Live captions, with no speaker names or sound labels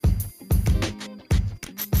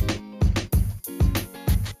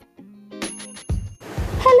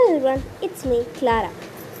everyone, it's me, Clara.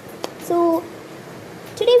 So,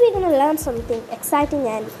 today we're going to learn something exciting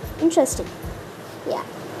and interesting. Yeah,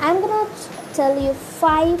 I'm going to tell you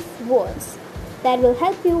 5 words that will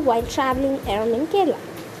help you while traveling around in Kerala.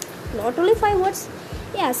 Not only 5 words,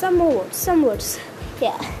 some more words, some words.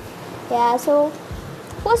 So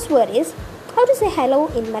first word is how to say hello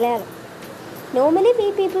in Malayalam. Normally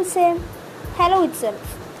we people say hello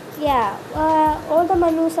itself. All the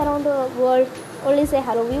Manus around the world only say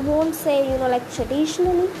hello. We won't say, like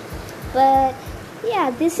traditionally. But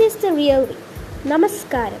this is the real way.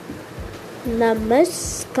 Namaskaram.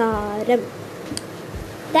 Namaskaram.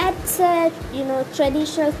 That's a,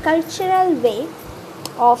 traditional cultural way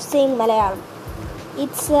of saying Malayalam.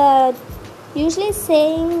 It's usually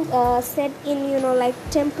said in, like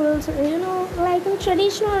temples, like in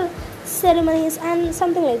traditional ceremonies and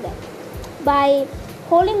something like that. By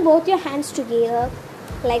holding both your hands together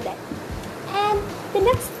like that. And the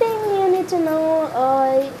next thing you need to know,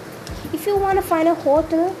 if you want to find a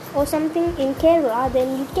hotel or something in Kerala,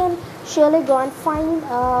 then you can surely go and find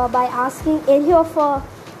by asking any of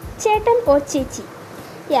Chetan or Chechi.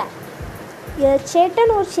 Chetan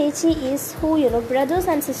or Chechi is who, brothers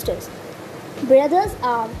and sisters. Brothers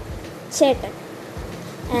are Chetan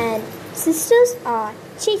and sisters are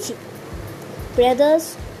Chechi.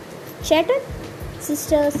 Brothers Chetan,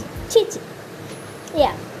 sisters Chechi.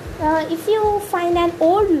 If you find an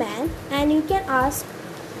old man and you can ask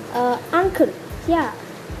uncle,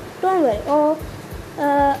 don't worry, or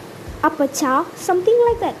apacha, something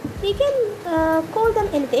like that. We can call them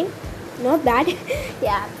anything, not bad.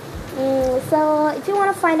 So if you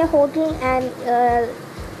want to find a hotel and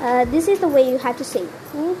this is the way you have to say.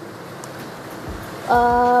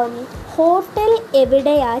 Hotel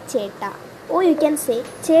evideya cheta, or you can say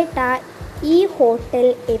cheta e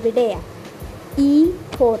hotel evideya. E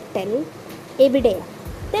hotel evideya.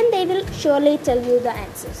 Then they will surely tell you the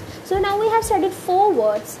answers. So now we have studied 4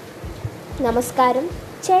 words. Namaskaram,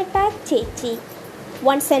 Cheta, Chechi.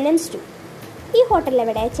 One sentence too. E hotel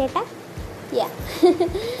evideya cheta.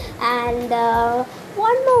 And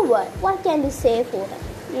one more word. What can we say for that?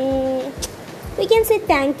 We can say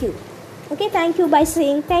thank you. Okay, thank you by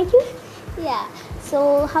saying thank you.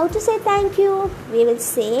 So how to say thank you? We will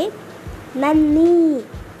say Nanni.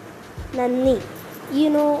 Nanni.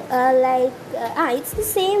 It's the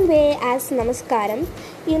same way as Namaskaram.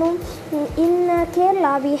 In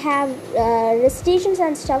Kerala we have recitations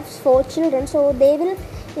and stuff for children. So they will,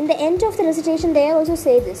 in the end of the recitation, they also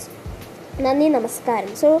say this. Nanni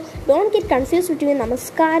Namaskaram. So don't get confused between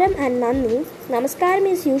Namaskaram and Nanni. Namaskaram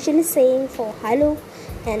is usually saying for hello,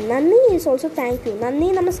 and Nanni is also thank you.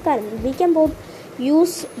 Nanni Namaskaram. We can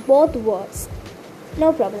use both words.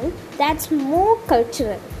 No problem. That's more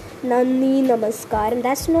cultural. Nanni Namaskaram.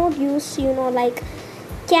 That's not used, like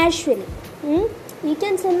casually. You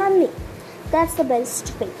can say Nanni. That's the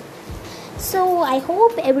best way. So I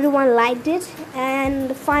hope everyone liked it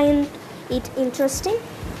and find it interesting.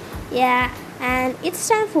 And it's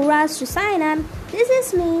time for us to sign up. This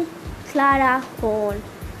is me, Clara on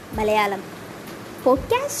Malayalam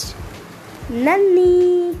podcast.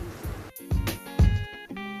 Nanni.